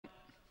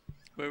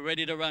We're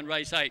ready to run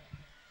race 8.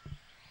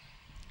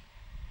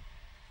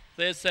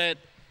 They're set.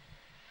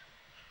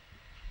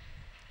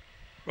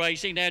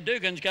 Racing now,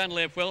 Dugan's Gun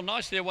left well,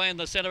 nicely away in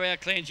the centre, our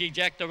Clancy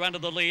Jack, the run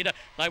of the leader.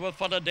 They were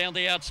followed down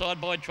the outside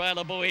by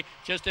Trailer Boy,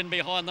 just in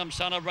behind them,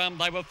 Son of Rum.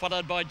 They were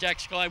followed by Jack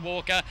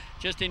Skywalker,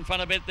 just in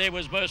front of it there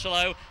was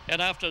Mercilo,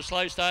 and after a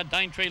slow start,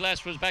 Daintree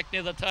Lass was back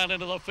near the tail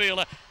end of the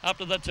field. Up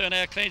to the turn,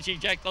 our Clancy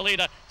Jack, the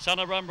leader. Son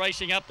of Rum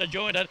racing up to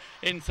join it.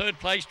 In third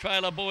place,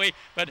 Trailer Boy,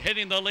 but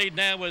heading the lead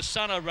now was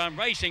Son of Rum,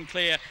 racing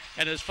clear,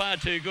 and is far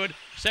too good.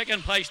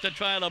 Second place to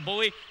Trailer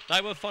Boy.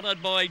 They were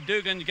followed by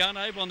Dugan's Gun.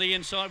 Over on the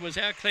inside was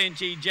our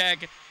Clancy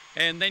Jack,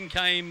 and then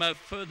came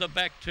further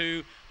back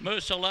to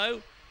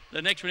Mercilo.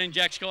 The next one in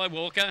Jack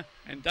Skywalker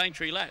and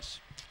Daintree Lass.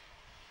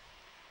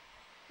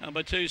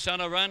 Number 2,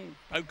 Son of Run,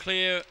 broke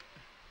clear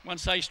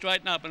once they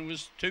straighten up and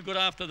was too good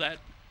after that.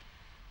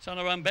 Son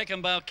of Run,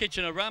 Beckenbauer,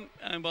 Kitchener Rum,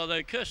 and by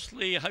the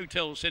Kersley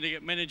Hotel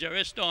Syndicate Manager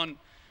Eston,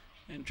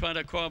 and trying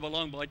to climb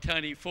along by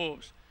Tony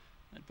Forbes.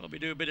 They'd probably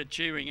do a bit of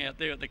cheering out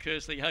there at the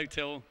Kersley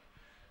Hotel.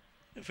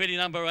 Filly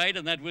number 8,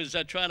 and that was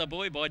Trailer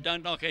Boy by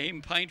Don't Knock a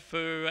Him Paint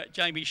for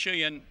Jamie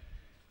Sheehan.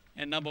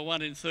 And number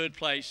 1 in third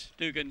place,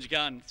 Dugan's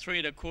Gun,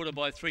 3 1/4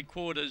 by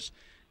 3/4,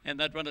 and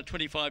that run at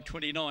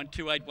 25.29,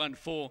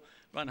 2814,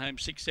 run home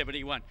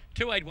 671.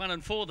 2, 8, 1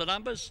 and 4 the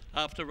numbers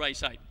after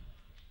race 8.